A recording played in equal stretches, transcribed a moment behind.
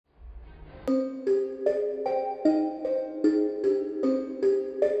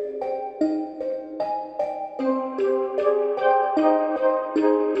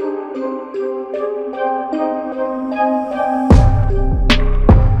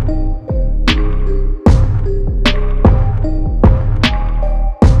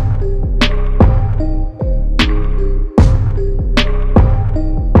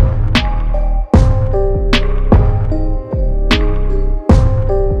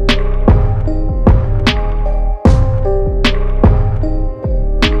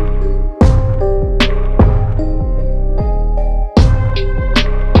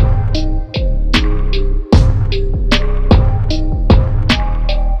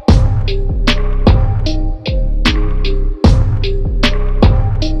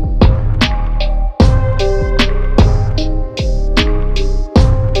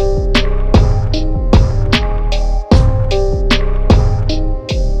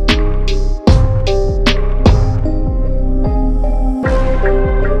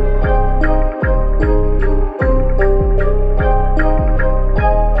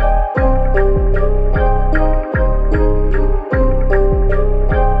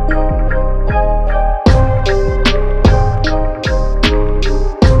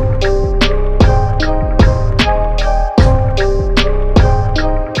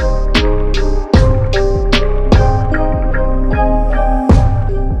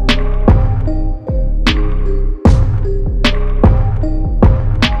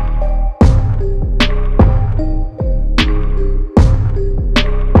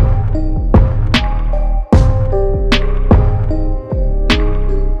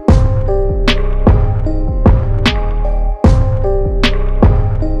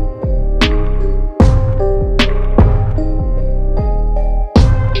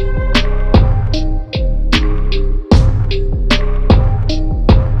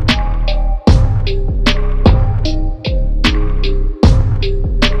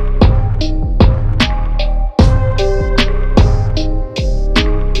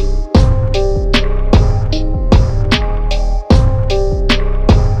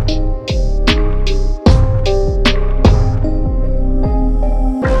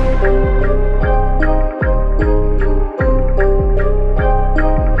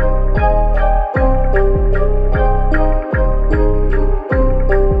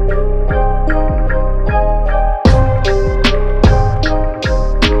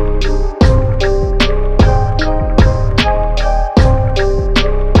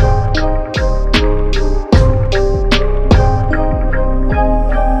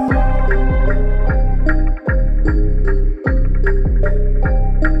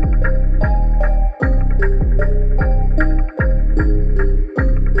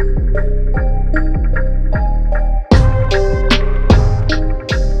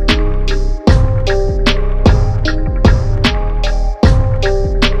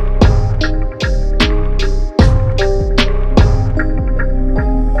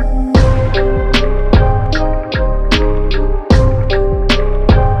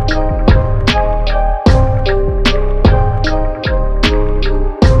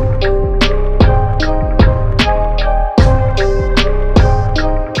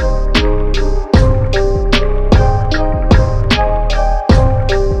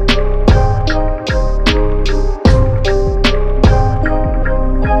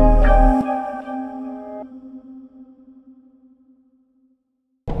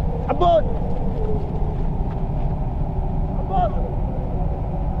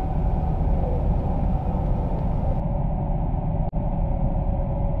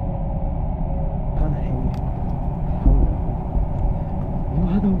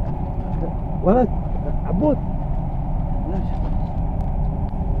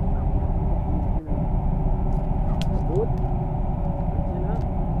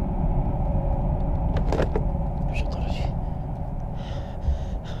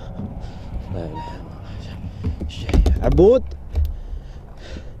عبود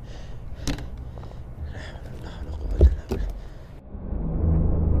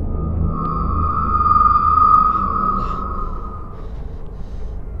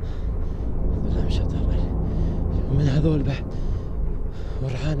من هذول بعد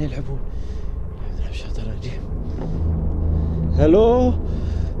ورعان يلعبون. مش هقدر اجيب. هلو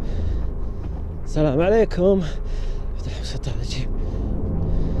السلام عليكم. مش هقدر اجيب.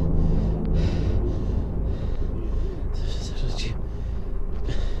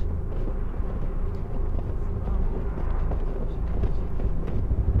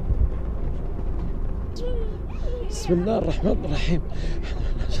 بسم الله الرحمن الرحيم.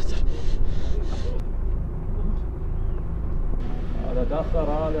 هذا تأخر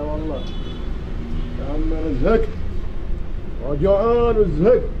هذا والله. يا عمي زهقت وجوعان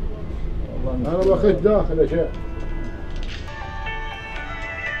وزهقت والله. انا بخش داخل يا شيخ.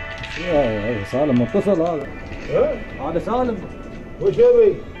 يا سالم متصل هذا. هذا سالم. وش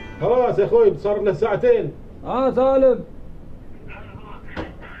يبي؟ خلاص يا اخوي صار له ساعتين. سالم.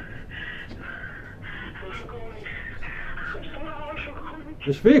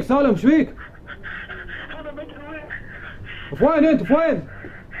 ايش فيك سالم؟ ايش فيك؟ انا ما ادري وين. في وين انت؟ في وين؟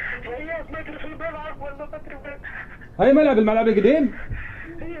 ما ادري في الملعب ولا ما ادري وين. هاي الملعب القديم؟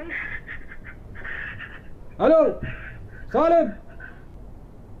 الو سالم.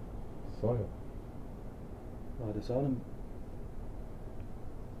 صاير هذا سالم.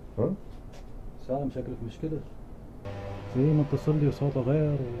 ها؟ سالم شكله في مشكلة. زي ما اتصل لي وصوته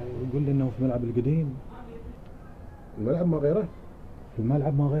غير ويقول لي انه في الملعب القديم. الملعب ما غيره؟ في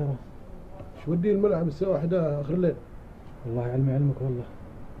الملعب ما غيره. شو ودي الملعب الساعة 1 اخر الليل؟ والله علمي علمك والله.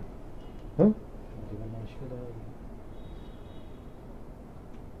 ها؟ مشكلة.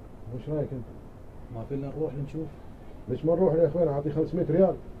 وش رايك انت؟ ما فينا نروح نشوف. ليش ما نروح يا اخوان؟ اعطي 500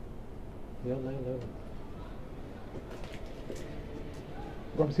 ريال. يلا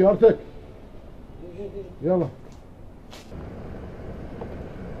روح بسيارتك. يلا.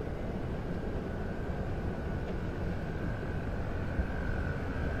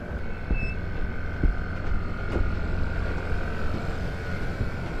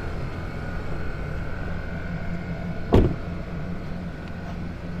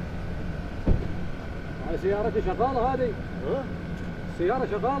 سيارتي شغالة هذه. ها؟ السيارة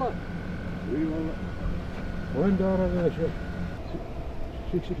شغالة. اي والله. وين دار هذا يا شيخ؟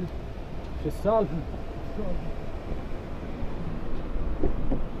 شوف شو السالفة؟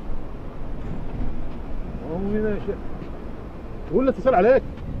 وين يا شيخ؟ ولا اتصل عليك؟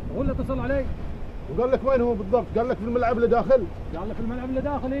 ولا اتصل علي؟ وقال لك وين هو بالضبط؟ قال لك في الملعب اللي داخل؟ قال لك في الملعب اللي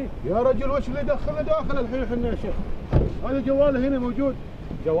داخل. ايه يا رجل وش اللي دخله داخل الحين احنا يا شيخ؟ هذا جواله هنا موجود.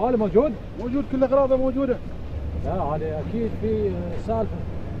 جواله موجود؟ موجود كل اغراضه موجوده. لا هذا اكيد في سالفة.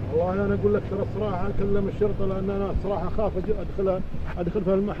 والله انا اقول لك ترى الصراحه اكلم الشرطه لان انا صراحه اخاف ادخل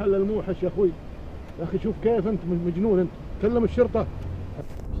في المحل الموحش يا اخوي. يا اخي شوف كيف انت مجنون انت. كلم الشرطه.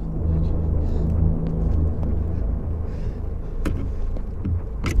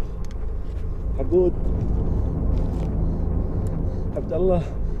 عبود عبد الله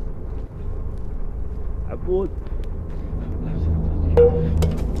عبود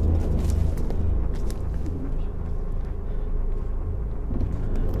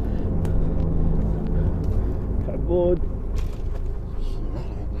عبود.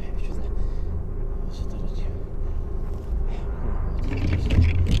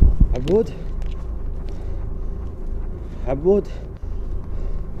 عبود عبود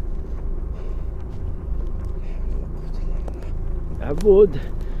عبود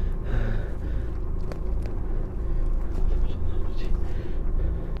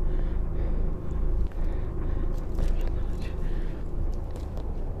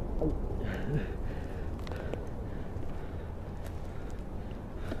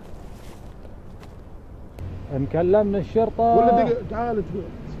مكلمنا الشرطة. ولا دق تعال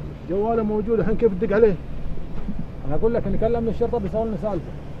جواله موجود الحين كيف تدق عليه؟ انا اقول لك نكلمنا الشرطة بيسوي لنا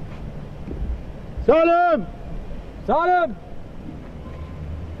سالفة. سالم سالم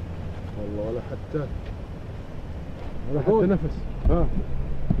والله ولا حتى نفس. ها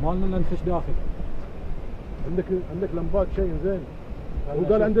ما لنا ننفش داخل. عندك لمبات شيء زين.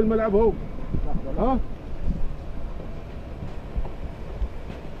 هو قال عند الملعب هو. ها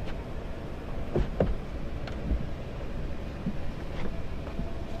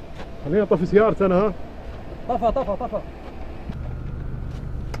خليني اطفي سيارتي انا. ها طفى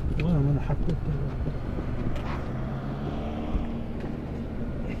انا حطيت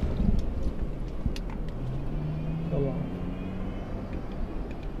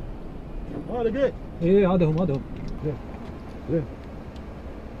لقيت. ايه هذا هم زين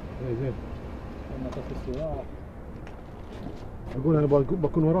انا طفي السيارة. اقول انا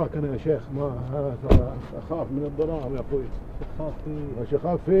بكون وراك انا يا شيخ، ما ترى اخاف من الظلام يا اخوي. تخاف فيه؟ ايش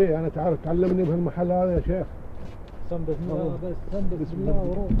اخاف فيه؟ انا تعرف تعلمني بهالمحل هذا يا شيخ. سم بسم الله بس، سم بسم الله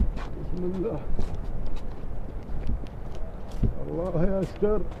وروح. بسم الله. الله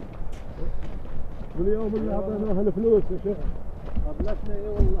يستر. باليوم اللي اعطيناه الفلوس يا شيخ. قبلتنا اي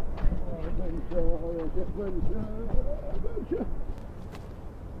والله. يا شيخ بنشا.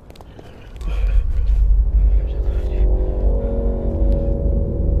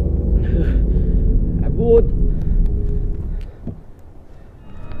 عبود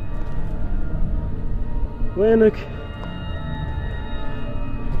وينك؟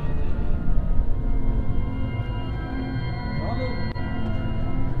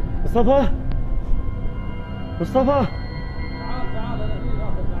 مصطفى مصطفى تعال تعال انا هنا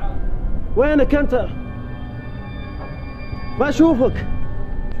اخذ، تعال. وينك انت؟ ما اشوفك.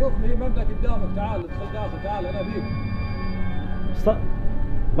 شوفني مملك قدامك، تعال ادخل داخل، تعال انا بيك.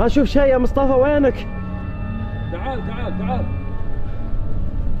 ما اشوف شيء يا مصطفى، وينك؟ تعال تعال تعال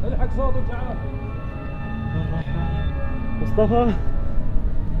الحق صوتك، تعال. مصطفى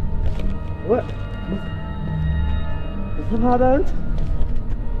مصطفى هذا انت؟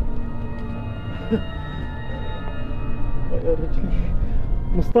 يا رجلي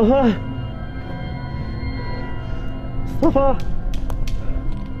مصطفى مصطفى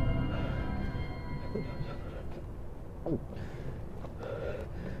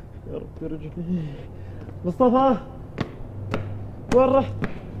يا رب رجلي. مصطفى وين رحت؟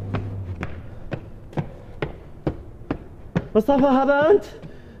 مصطفى هذا انت؟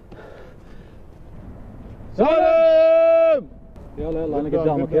 سالم! يلا يلا انا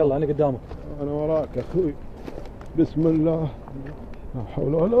قدامك، يلا انا قدامك. انا وراك يا اخوي. بسم الله، لا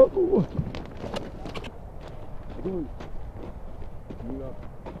حول ولا قوة. قول. بسم الله.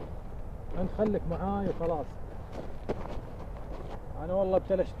 انت خليك معاي وخلاص. انا والله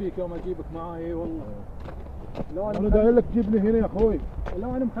ابتلشت فيك يوم اجيبك معاي والله. لا انا قايل لك جيبني هنا يا اخوي. لا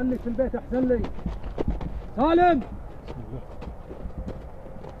انا مخليك في البيت احسن لي. سالم! بسم الله.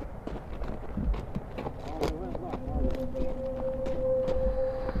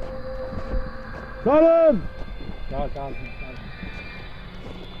 سالم! تعال تعال تعال.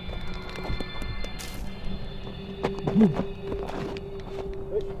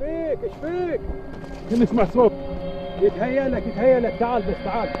 ايش فيك؟ ايش فيك؟ كني اسمع صوت. يتهيأ لك يتهيأ لك، تعال بس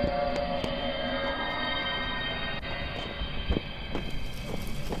تعال.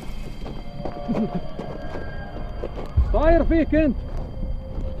 صاير فيك انت؟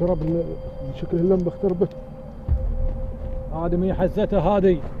 اخترب شكل اللمبة اختربت. هذه مي حزتها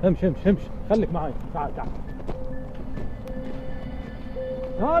هذه. امشي امشي امشي، خليك معي، تعال تعال.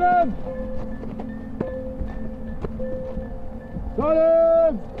 سالم!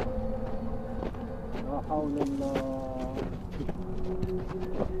 سالم! لا حول الله.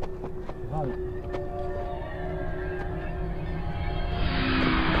 هذه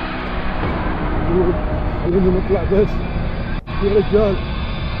خلينا نطلع بس يا رجال.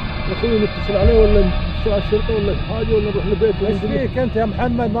 يا اخوي نتصل عليه ولا نتصل على الشرطة ولا حاجة ولا نروح لبيت؟ ايش فيك انت يا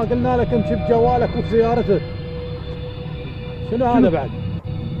محمد؟ ما قلنا لك امشي بجوالك وفي سيارتك؟ شنو هذا بعد؟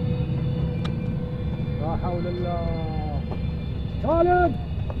 لا حول الله. سالم!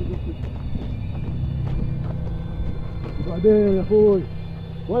 وبعدين يا اخوي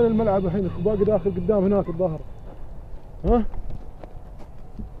وين الملعب الحين؟ باقي داخل قدام هناك الظهر. ها؟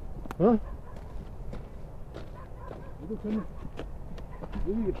 ها؟ يقول كم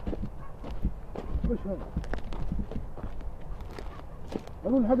دقيقة. وش هذا؟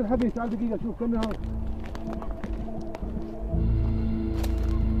 اقول حق الحبيب تعال دقيقة شوف كم هذا.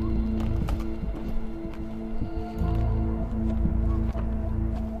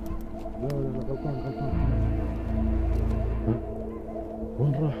 لا لا لا غلطان غلطان. ها؟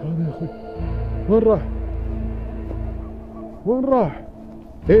 وين راح هذا يا اخوي؟ وين راح؟ وين راح؟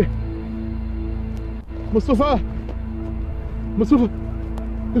 ايه مصطفى مصطفى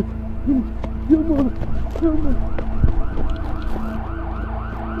يا ماما يا ماما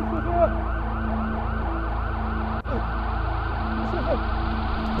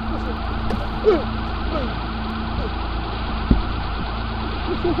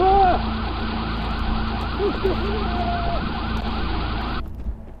مصطفى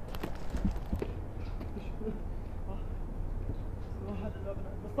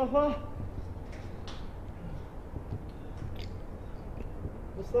مصطفى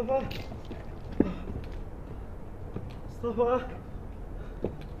مصطفى مصطفى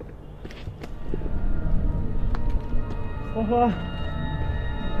مصطفى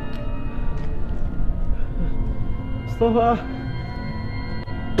مصطفى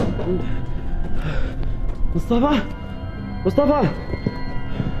مصطفى مصطفى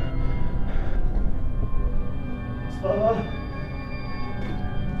مصطفى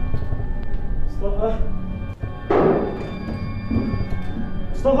مصطفى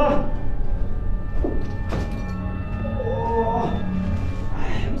مصطفى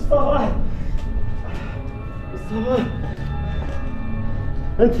مصطفى مصطفى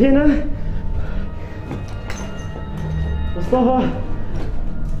أنت هنا؟ مصطفى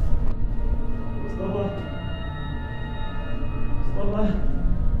مصطفى مصطفى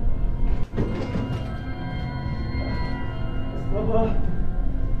مصطفى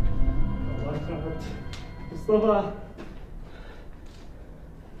الله تعبت مصطفى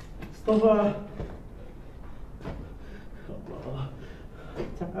مصطفى الله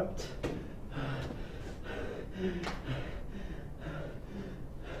تعبت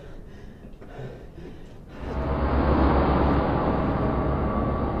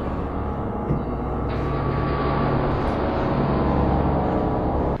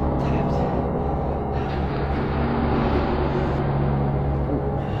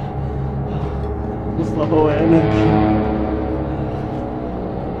مصطفى وينك؟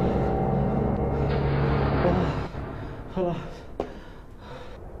 خلاص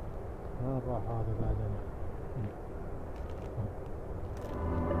وين راح هذا بعدين؟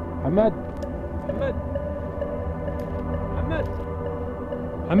 محمد محمد محمد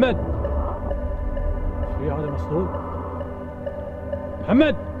محمد ايش في هذا مسطول؟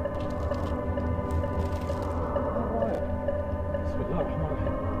 محمد بسم الله الرحمن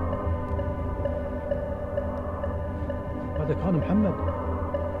الرحيم. هذا كان محمد.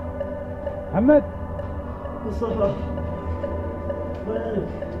 محمد مصطفى وينك؟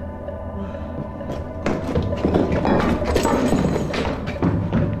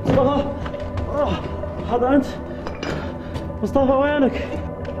 مصطفى هذا أنت؟ مصطفى وينك؟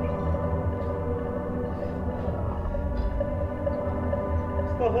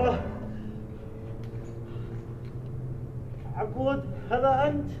 مصطفى عبود هذا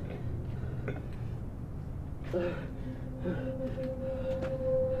أنت؟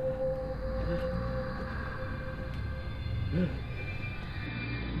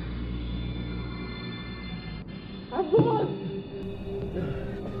 عبود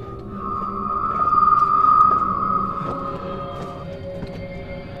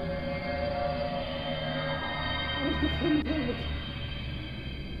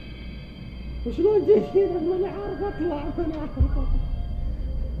وشلون جيت هنا ماني عارف اطلع ماني عارف اطلع.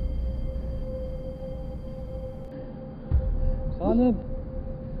 سالم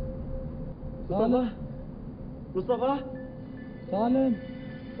سالم مصطفى سالم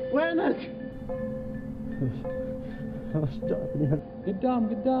وينك؟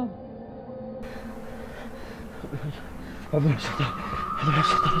 قدام عبود الشيطان عبود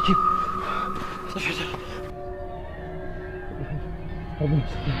الشيطان رجيم عبود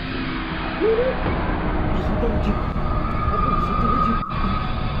الشيطان رجيم عبود الشيطان رجيم.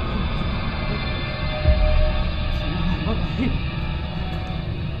 بسم الله الرحمن الرحيم.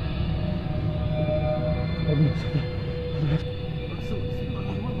 عبود الشيطان بسم الله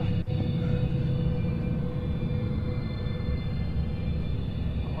الرحمن الرحيم.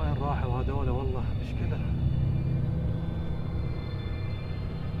 وين راحوا هذول والله مشكلة.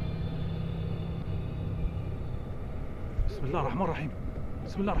 بسم الله الرحمن الرحيم.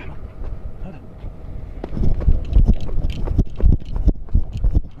 بسم الله الرحمن هذا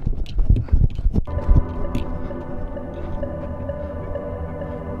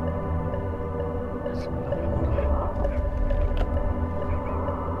بسم الله الرحمن الرحيم.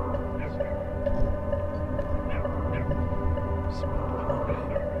 بسم الله الرحمن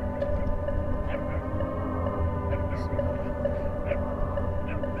الرحيم.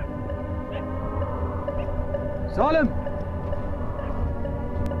 سالم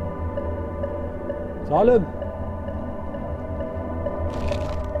سالم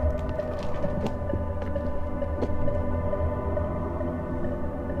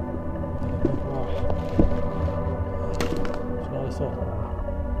شنو هذا الصوت؟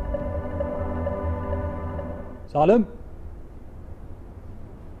 سالم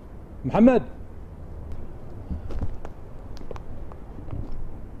محمد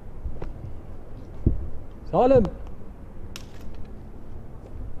سالم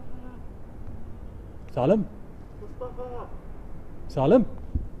سالم مصطفى سالم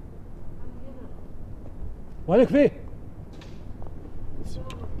وينك فيه؟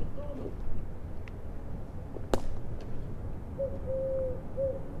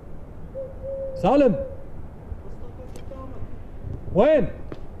 سالم وين؟ قدام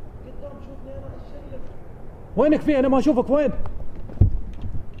شوفني انا الشريف. وينك فيه؟ انا ما اشوفك. وين؟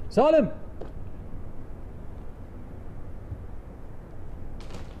 سالم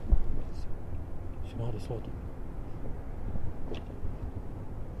شنو هذا صوته؟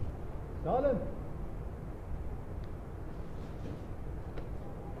 سالم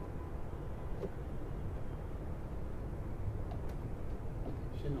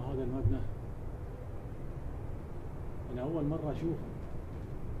شنو هذا المبنى؟ أنا أول مرة أشوفه.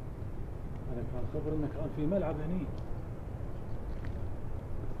 أنا كان خبر إنه كان في ملعب هني.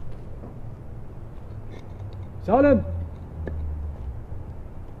 سالم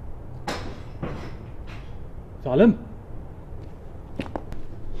سالم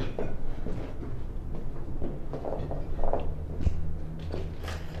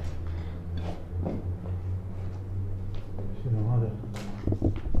شنو هذا؟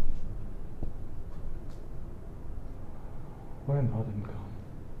 وين هذا المكان؟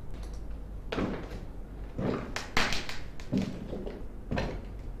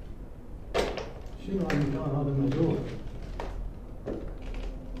 شنو هالمكان هذا المجهول؟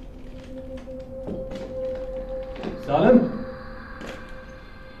 سالم؟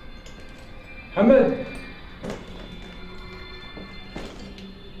 محمد؟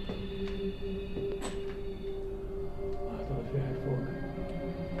 اعتقد في احد فوق.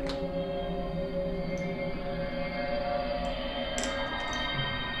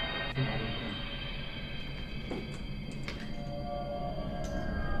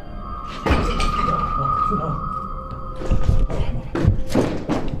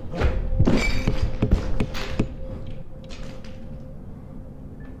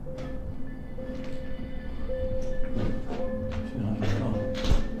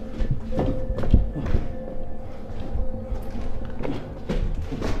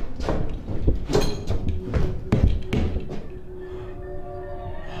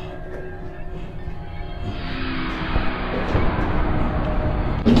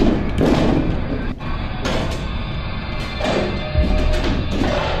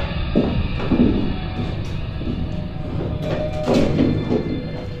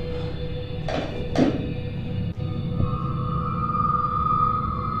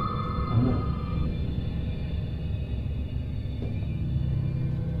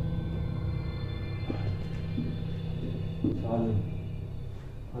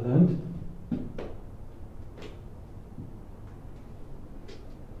 هذا أنت؟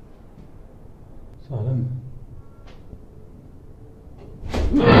 سالم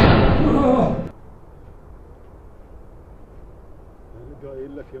أنا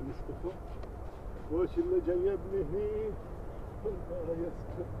قايل لك يا مصطفى وش اللي جايبني هني؟ الله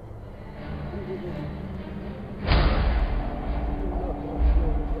يستر.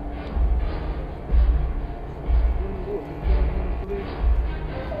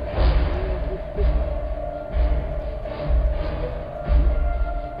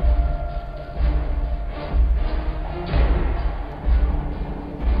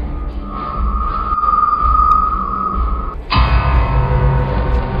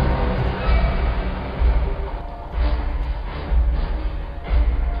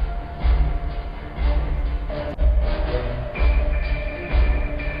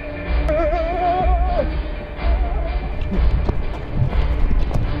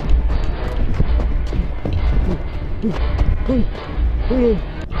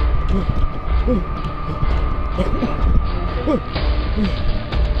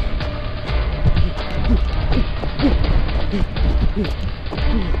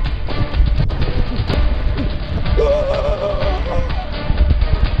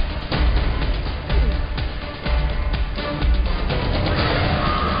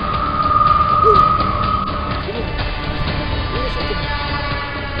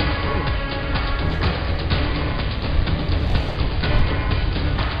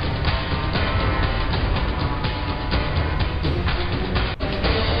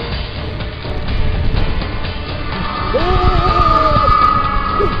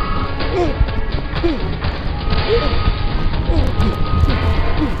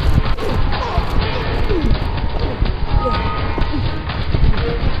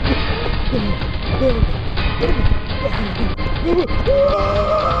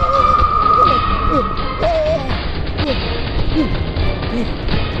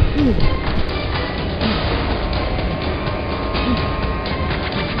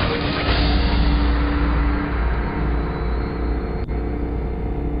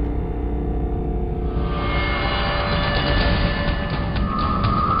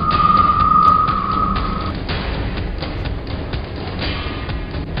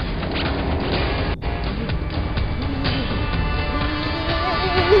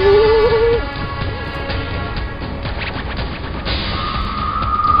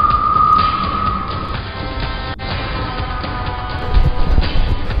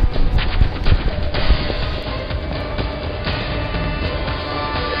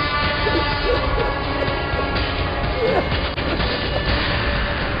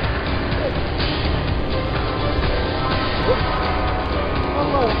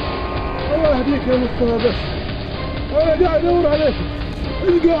 الله يهديك يا مصطفى بس. انا قاعد ادور عليك.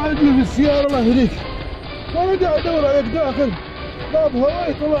 انت قاعد لي في السياره الله يهديك. انا قاعد ادور عليك داخل. باب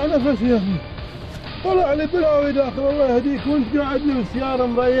هواي طلع نفس يا اخي. طلع لي بلاوي داخل الله يهديك وانت قاعد لي في السياره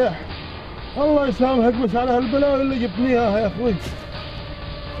مريح. الله يسامحك بس على هالبلاوي اللي جبتني اياها يا اخوي.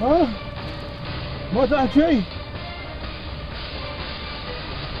 ها؟ ما تحت شيء؟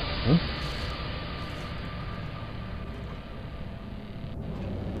 ها؟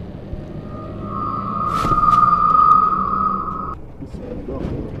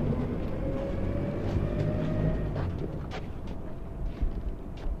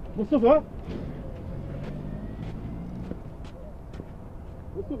 مصطفى؟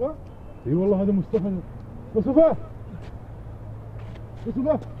 مصطفى؟ اي والله هذا مصطفى. مصطفى؟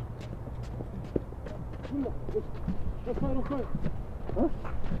 مصطفى؟ ها؟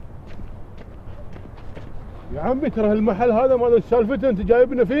 يا عمي ترى المحل هذا ما ادري سالفته انت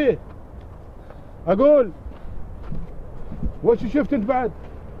جايبنا فيه. اقول وش شفت انت بعد؟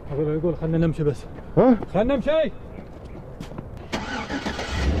 يقول خلنا نمشي بس. ها؟ خلنا نمشي.